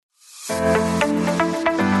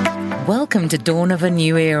Welcome to Dawn of a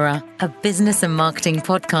New Era, a business and marketing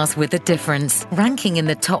podcast with a difference, ranking in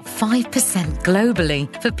the top 5%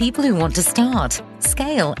 globally for people who want to start,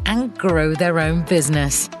 scale, and grow their own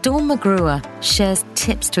business. Dawn McGruer shares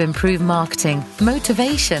tips to improve marketing,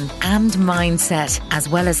 motivation, and mindset, as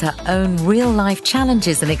well as her own real-life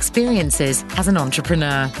challenges and experiences as an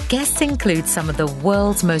entrepreneur. Guests include some of the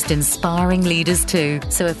world's most inspiring leaders too.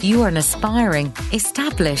 So if you are an aspiring,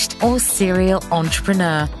 established, or serial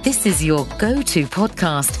entrepreneur, this is your go-to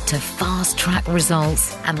podcast to fast-track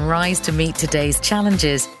results and rise to meet today's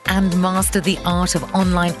challenges and master the art of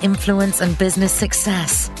online influence and business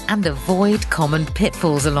success and avoid common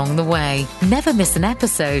pitfalls along the way. Never miss an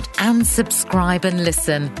episode and subscribe and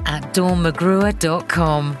listen at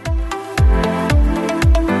dawnmcgruer.com.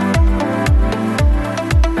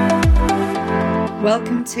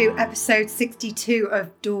 Welcome to episode 62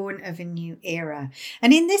 of Dawn of a New Era.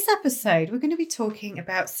 And in this episode, we're going to be talking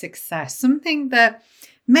about success, something that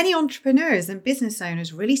many entrepreneurs and business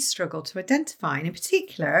owners really struggle to identify. And in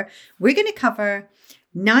particular, we're going to cover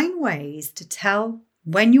 9 ways to tell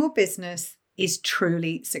when your business is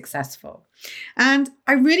truly successful. And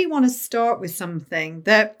I really want to start with something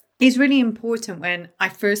that is really important when I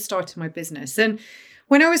first started my business. And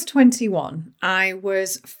when I was 21, I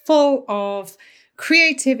was full of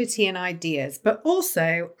creativity and ideas, but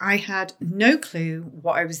also I had no clue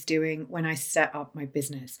what I was doing when I set up my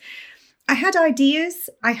business. I had ideas,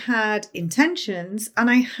 I had intentions, and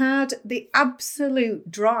I had the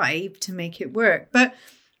absolute drive to make it work. But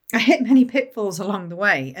I hit many pitfalls along the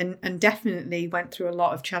way and definitely went through a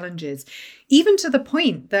lot of challenges, even to the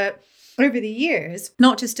point that over the years,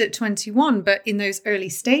 not just at 21, but in those early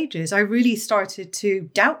stages, I really started to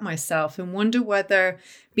doubt myself and wonder whether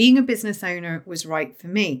being a business owner was right for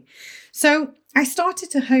me. So I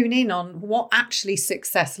started to hone in on what actually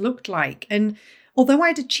success looked like. And although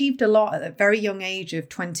I'd achieved a lot at a very young age of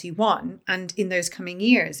 21 and in those coming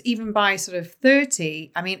years, even by sort of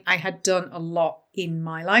 30, I had done a lot in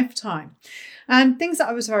my lifetime and things that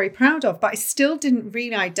I was very proud of, but I still didn't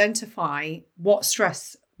really identify what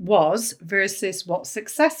stress was versus what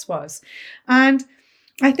success was. And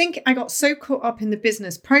I think I got so caught up in the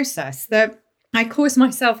business process that I caused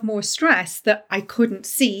myself more stress that I couldn't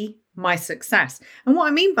see my success. And what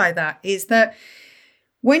I mean by that is that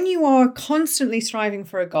when you are constantly striving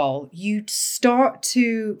for a goal, you start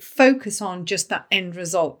to focus on just that end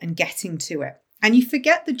result and getting to it. And you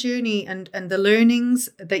forget the journey and the learnings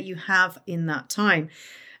that you have in that time.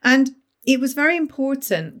 And it was very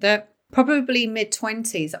important that probably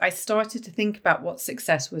mid-20s, I started to think about what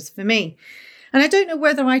success was for me. And I don't know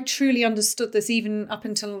whether I truly understood this even up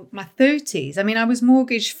until my 30s. I was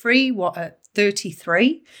mortgage free, at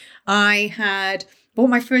 33? I had bought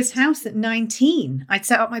my first house at 19. I'd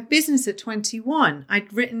set up my business at 21.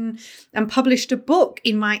 I'd written and published a book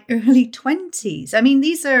in my early 20s.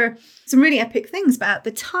 These are some really epic things, but at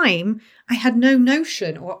the time, I had no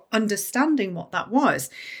notion or understanding what that was.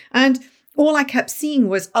 And all I kept seeing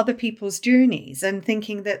was other people's journeys and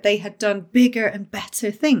thinking that they had done bigger and better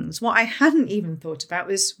things. What I hadn't even thought about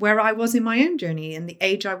was where I was in my own journey and the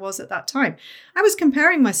age I was at that time. I was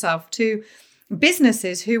comparing myself to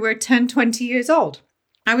businesses who were 10, 20 years old.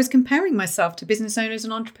 I was comparing myself to business owners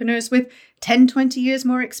and entrepreneurs with 10, 20 years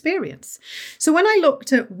more experience. So when I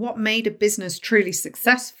looked at what made a business truly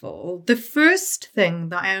successful, the first thing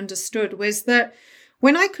that I understood was that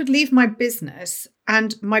when I could leave my business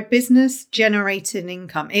and my business generated an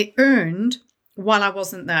income, it earned while I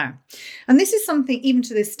wasn't there. And this is something even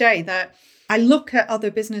to this day that I look at other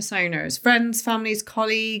business owners, friends, families,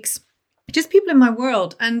 colleagues, just people in my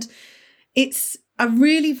world. And it's a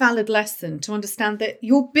really valid lesson to understand that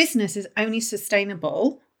your business is only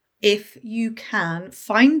sustainable if you can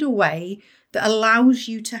find a way that allows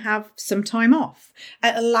you to have some time off.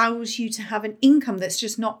 It allows you to have an income that's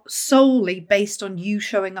just not solely based on you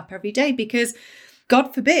showing up every day, because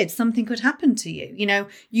God forbid something could happen to you.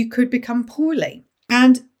 You could become poorly.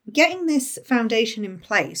 And getting this foundation in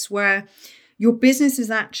place where your business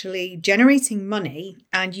is actually generating money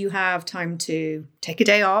and you have time to take a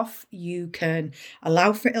day off, you can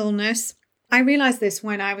allow for illness. I realized this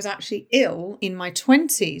when I was actually ill in my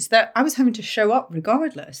 20s, that I was having to show up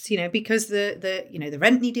regardless, because the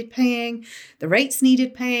rent needed paying, the rates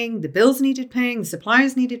needed paying, the bills needed paying, the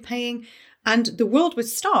suppliers needed paying, and the world would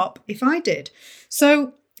stop if I did.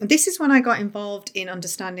 So this is when I got involved in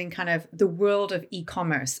understanding kind of the world of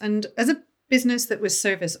e-commerce. And as a business that was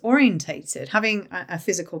service orientated, having a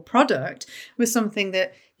physical product was something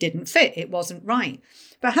that didn't fit. It wasn't right.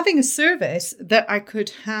 But having a service that I could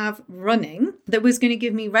have running that was going to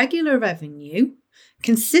give me regular revenue,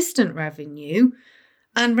 consistent revenue,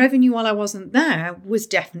 And revenue while I wasn't there was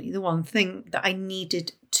definitely the one thing that I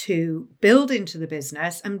needed to build into the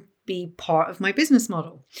business and be part of my business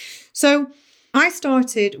model. So I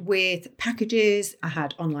started with packages. I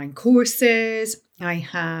had online courses. I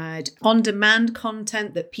had on-demand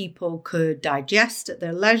content that people could digest at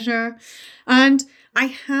their leisure. And I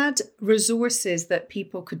had resources that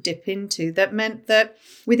people could dip into that meant that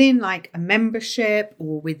within like a membership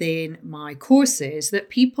or within my courses, that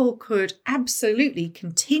people could absolutely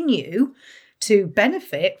continue to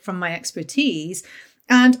benefit from my expertise.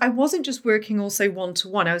 And I wasn't just working also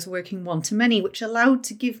one-to-one, I was working one-to-many, which allowed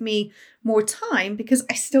to give me more time because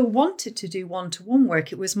I still wanted to do one-to-one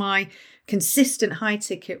work. It was my consistent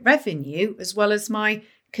high-ticket revenue as well as my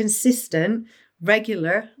consistent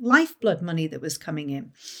regular lifeblood money that was coming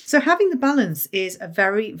in. So having the balance is a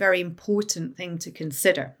very, very important thing to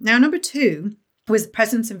consider. Now, number 2 was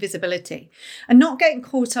presence and visibility, and not getting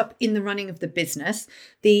caught up in the running of the business,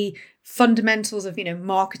 the fundamentals of,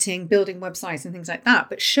 marketing, building websites and things like that,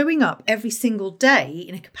 but showing up every single day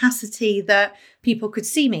in a capacity that people could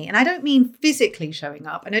see me. And I don't mean physically showing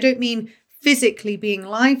up, and I don't mean physically being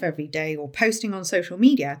live every day or posting on social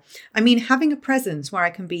media. I mean having a presence where I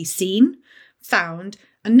can be seen, found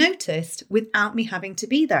and noticed without me having to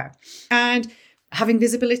be there. And having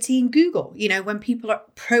visibility in Google, when people are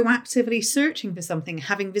proactively searching for something,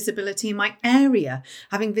 having visibility in my area,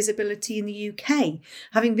 having visibility in the UK,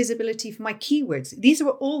 having visibility for my keywords. These are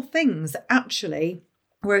all things that actually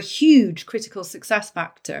were a huge critical success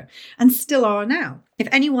factor and still are now. If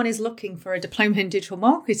anyone is looking for a diploma in digital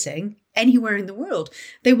marketing anywhere in the world,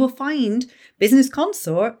 they will find Business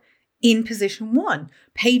Consort in position 1,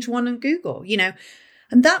 page 1 on Google,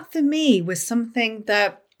 and that for me was something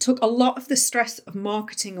that took a lot of the stress of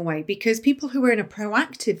marketing away, because people who were in a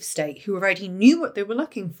proactive state, who already knew what they were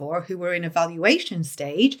looking for, who were in evaluation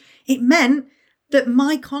stage, it meant that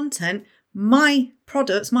my content, my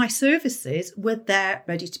products, my services were there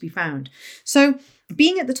ready to be found. So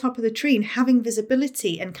being at the top of the tree and having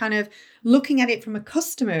visibility and kind of looking at it from a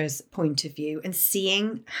customer's point of view and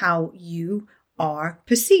seeing how you are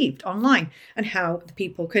perceived online and how the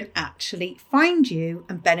people can actually find you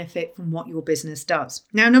and benefit from what your business does.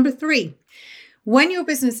 Now, number 3, when your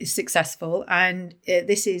business is successful, and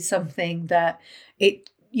this is something that it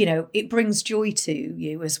brings joy to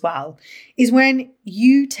you as well, is when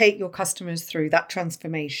you take your customers through that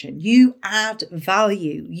transformation. You add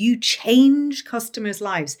value, you change customers'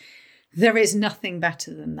 lives. There is nothing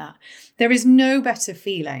better than that. There is no better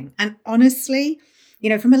feeling. And honestly,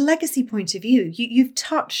 from a legacy point of view, you've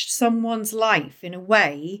touched someone's life in a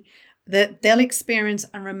way that they'll experience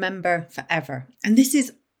and remember forever. And this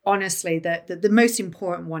is honestly the most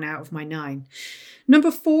important one out of my 9. Number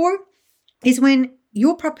 4 is when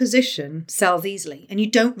your proposition sells easily and you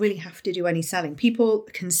don't really have to do any selling. People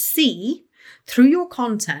can see through your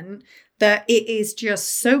content that it is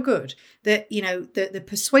just so good that, the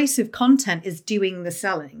persuasive content is doing the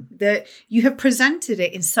selling, that you have presented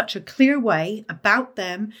it in such a clear way about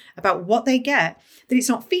them, about what they get, that it's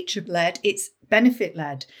not feature-led, it's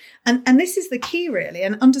benefit-led. And this is the key, really,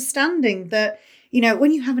 and understanding that,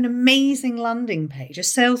 when you have an amazing landing page, a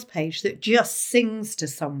sales page that just sings to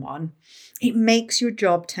someone, it makes your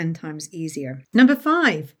job 10 times easier. Number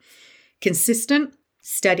 5, consistent,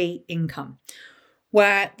 steady income,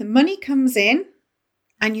 where the money comes in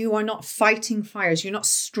and you are not fighting fires. You're not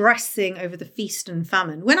stressing over the feast and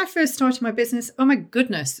famine. When I first started my business, oh my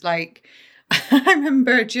goodness, I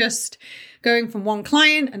remember just going from one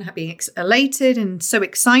client and being elated and so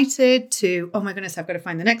excited to, oh my goodness, I've got to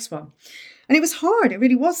find the next one. And it was hard. It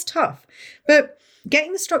really was tough. But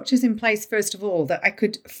getting the structures in place, first of all, that I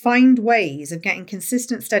could find ways of getting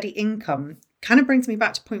consistent, steady income kind of brings me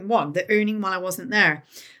back to point 1, the earning while I wasn't there.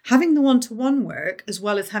 Having the one-to-one work as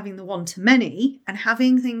well as having the one-to-many, and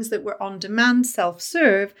having things that were on demand,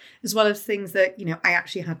 self-serve, as well as things that, I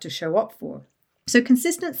actually had to show up for. So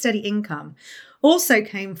consistent, steady income also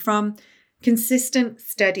came from consistent,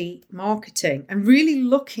 steady marketing and really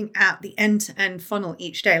looking at the end-to-end funnel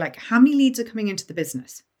each day. Like, how many leads are coming into the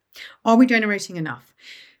business? Are we generating enough?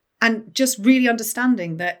 And just really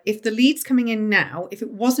understanding that if the lead's coming in now, if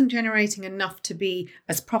it wasn't generating enough to be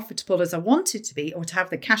as profitable as I wanted to be, or to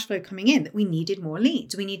have the cash flow coming in, that we needed more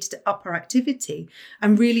leads. We needed to up our activity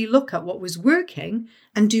and really look at what was working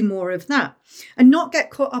and do more of that. And not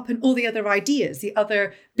get caught up in all the other ideas, the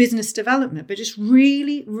other business development, but just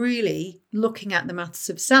really, really looking at the maths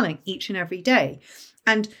of selling each and every day.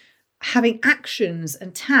 And having actions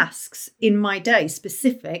and tasks in my day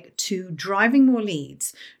specific to driving more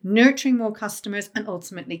leads, nurturing more customers, and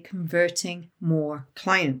ultimately converting more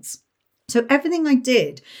clients. So everything I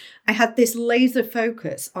did, I had this laser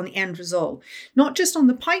focus on the end result, not just on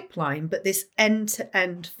the pipeline, but this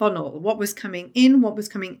end-to-end funnel. What was coming in, what was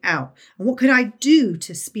coming out, and what could I do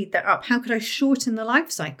to speed that up? How could I shorten the life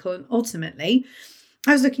cycle? And ultimately,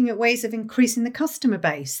 I was looking at ways of increasing the customer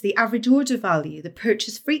base, the average order value, the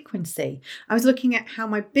purchase frequency. I was looking at how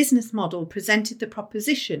my business model presented the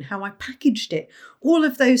proposition, how I packaged it, all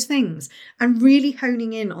of those things, and really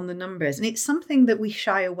honing in on the numbers. And it's something that we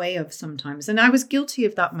shy away of sometimes. And I was guilty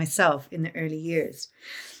of that myself in the early years.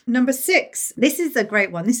 Number 6, this is a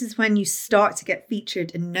great one. This is when you start to get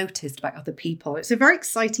featured and noticed by other people. It's a very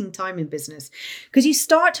exciting time in business because you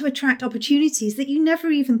start to attract opportunities that you never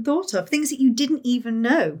even thought of, things that you didn't even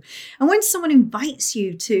know. And when someone invites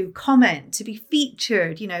you to comment, to be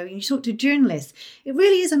featured, you talk to journalists, it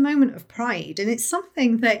really is a moment of pride. And it's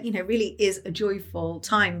something that, really is a joyful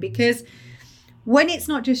time because when it's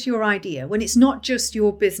not just your idea, when it's not just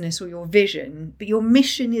your business or your vision, but your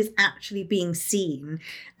mission is actually being seen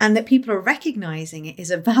and that people are recognizing it as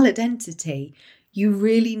a valid entity, you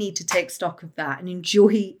really need to take stock of that and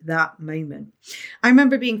enjoy that moment. I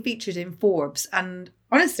remember being featured in Forbes and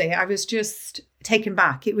honestly, I was just taken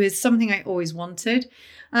back. It was something I always wanted.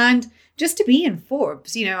 And just to be in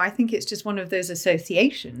Forbes, I think it's just one of those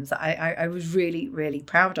associations that I was really, really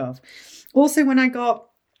proud of. Also, when I got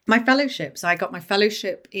my fellowships, I got my first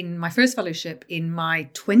fellowship in my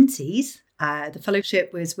 20s. The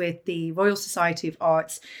fellowship was with the Royal Society of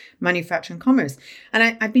Arts, Manufacture and Commerce.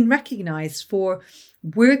 And I've been recognised for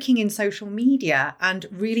working in social media and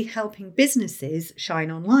really helping businesses shine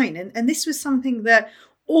online. And this was something that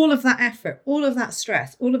all of that effort, all of that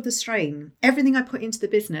stress, all of the strain, everything I put into the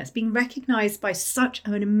business, being recognised by such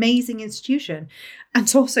an amazing institution and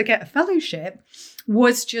to also get a fellowship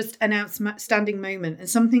was just an outstanding moment and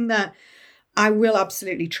something that I will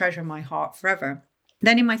absolutely treasure in my heart forever.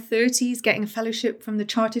 Then in my 30s, getting a fellowship from the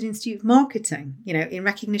Chartered Institute of Marketing, in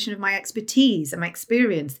recognition of my expertise and my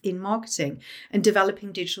experience in marketing and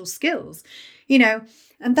developing digital skills,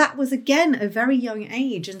 and that was again a very young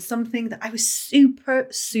age and something that I was super,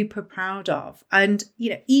 super proud of. And,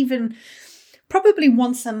 even probably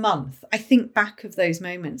once a month, I think back of those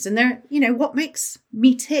moments and they're, what makes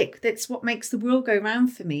me tick. That's what makes the world go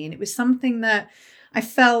round for me. And it was something that I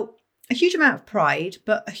felt a huge amount of pride,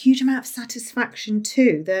 but a huge amount of satisfaction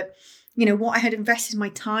too, that, what I had invested my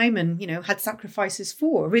time and, had sacrifices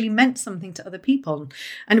for really meant something to other people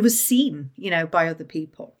and was seen, by other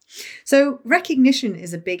people. So recognition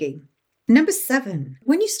is a biggie. Number 7,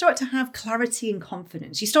 when you start to have clarity and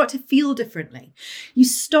confidence, you start to feel differently. You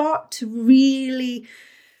start to really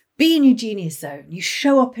be in your genius zone. You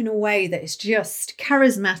show up in a way that is just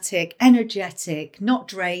charismatic, energetic, not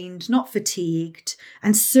drained, not fatigued,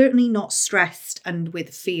 and certainly not stressed and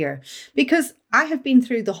with fear. Because I have been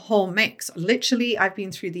through the whole mix. Literally, I've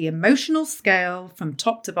been through the emotional scale from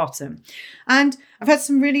top to bottom. And I've had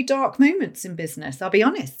some really dark moments in business. I'll be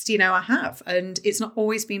honest, I have. And it's not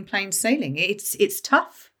always been plain sailing. It's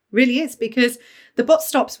tough, really is, because the buck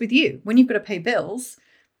stops with you. When you've got to pay bills,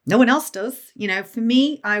 no one else does. For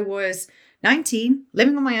me, I was 19,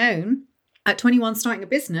 living on my own. At 21, starting a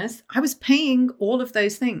business, I was paying all of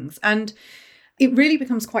those things. And it really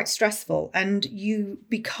becomes quite stressful and you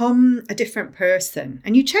become a different person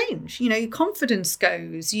and you change. Your confidence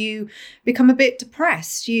goes, you become a bit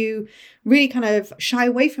depressed, you really kind of shy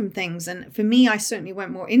away from things. And for me, I certainly went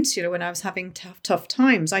more insular when I was having tough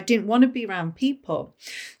times. I didn't want to be around people.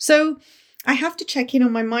 So I have to check in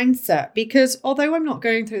on my mindset because although I'm not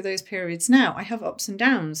going through those periods now, I have ups and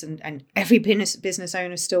downs and every business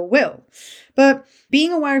owner still will. But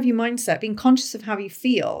being aware of your mindset, being conscious of how you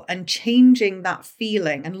feel and changing that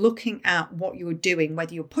feeling and looking at what you're doing,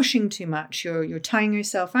 whether you're pushing too much, you're tiring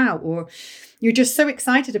yourself out, or you're just so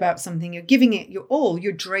excited about something, you're giving it your all,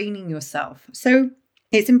 you're draining yourself. So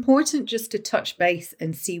it's important just to touch base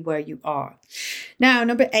and see where you are. Now,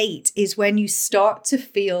 number 8 is when you start to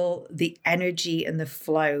feel the energy and the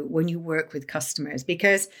flow when you work with customers,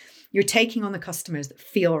 because you're taking on the customers that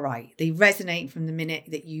feel right. They resonate from the minute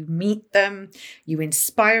that you meet them, you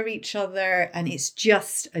inspire each other, and it's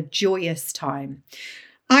just a joyous time.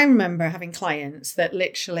 I remember having clients that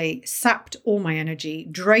literally sapped all my energy,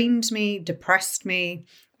 drained me, depressed me,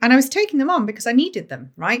 and I was taking them on because I needed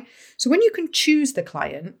them, right? So when you can choose the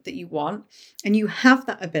client that you want and you have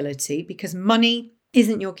that ability, because money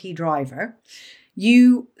isn't your key driver,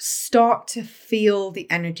 you start to feel the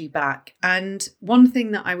energy back. And one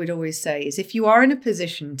thing that I would always say is if you are in a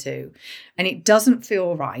position to, and it doesn't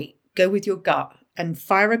feel right, go with your gut and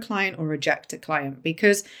fire a client or reject a client,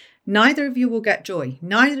 because neither of you will get joy.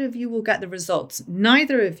 Neither of you will get the results.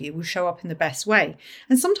 Neither of you will show up in the best way.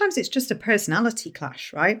 And sometimes it's just a personality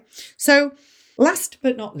clash, right? So last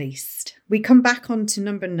but not least, we come back on to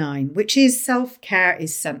number 9, which is self-care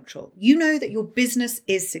is central. You know that your business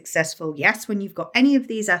is successful, yes, when you've got any of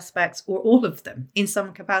these aspects or all of them in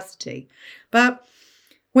some capacity. But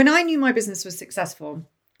when I knew my business was successful,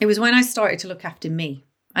 it was when I started to look after me.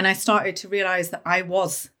 And I started to realize that I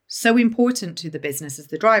was so important to the business as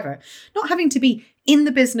the driver, not having to be in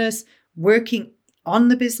the business, working on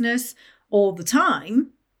the business all the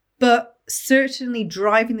time, but certainly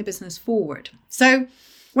driving the business forward. So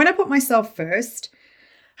when I put myself first,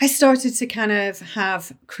 I started to kind of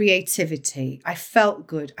have creativity. I felt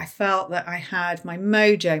good. I felt that I had my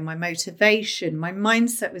mojo, my motivation, my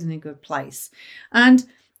mindset was in a good place. And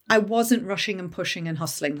I wasn't rushing and pushing and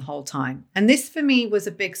hustling the whole time. And this for me was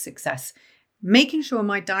a big success. Making sure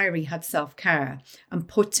my diary had self-care and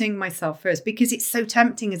putting myself first, because it's so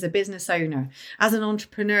tempting as a business owner, as an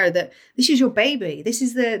entrepreneur, that this is your baby. This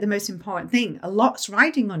is the most important thing. A lot's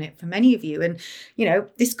riding on it for many of you. And, you know,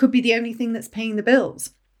 this could be the only thing that's paying the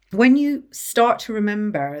bills. When you start to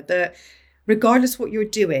remember that regardless what you're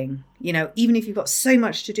doing, you know, even if you've got so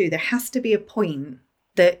much to do, there has to be a point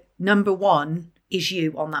that number 1 is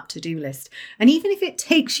you on that to-do list. And even if it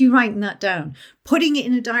takes you writing that down, putting it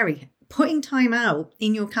in a diary, putting time out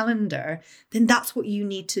in your calendar, then that's what you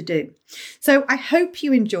need to do. So I hope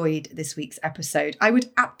you enjoyed this week's episode. I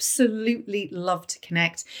would absolutely love to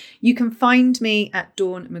connect. You can find me at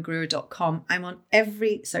dawnmcgruer.com. I'm on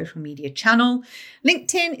every social media channel.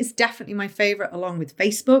 LinkedIn is definitely my favorite, along with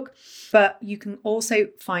Facebook, but you can also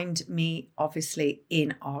find me obviously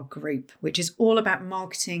in our group, which is all about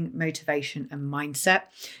marketing, motivation, and mindset.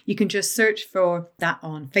 You can just search for that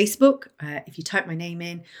on Facebook. If you type my name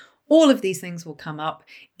in, all of these things will come up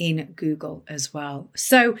in Google as well.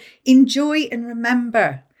 So enjoy, and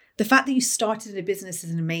remember, the fact that you started a business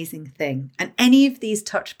is an amazing thing. And any of these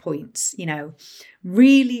touch points, you know,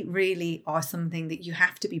 really, really are something that you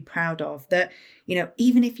have to be proud of. That, you know,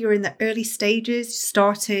 even if you're in the early stages,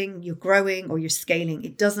 starting, you're growing or you're scaling,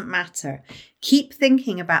 it doesn't matter. Keep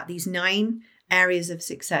thinking about these 9 areas of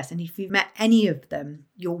success. And if you've met any of them,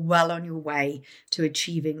 you're well on your way to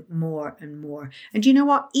achieving more and more. And you know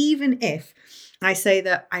what? Even if I say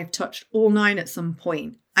that I've touched all 9 at some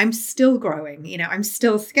point, I'm still growing, you know, I'm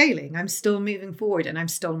still scaling, I'm still moving forward, and I'm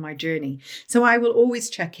still on my journey. So I will always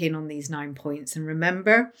check in on these 9 points and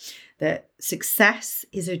remember that success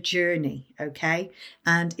is a journey, okay?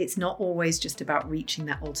 And it's not always just about reaching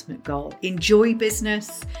that ultimate goal. Enjoy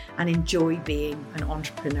business and enjoy being an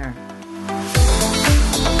entrepreneur.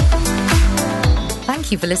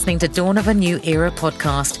 Thank you for listening to Dawn of a New Era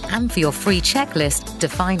podcast, and for your free checklist to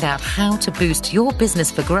find out how to boost your business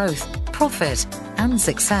for growth, profit, and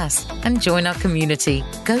success. And join our community.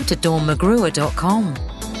 Go to dawnmcgruer.com.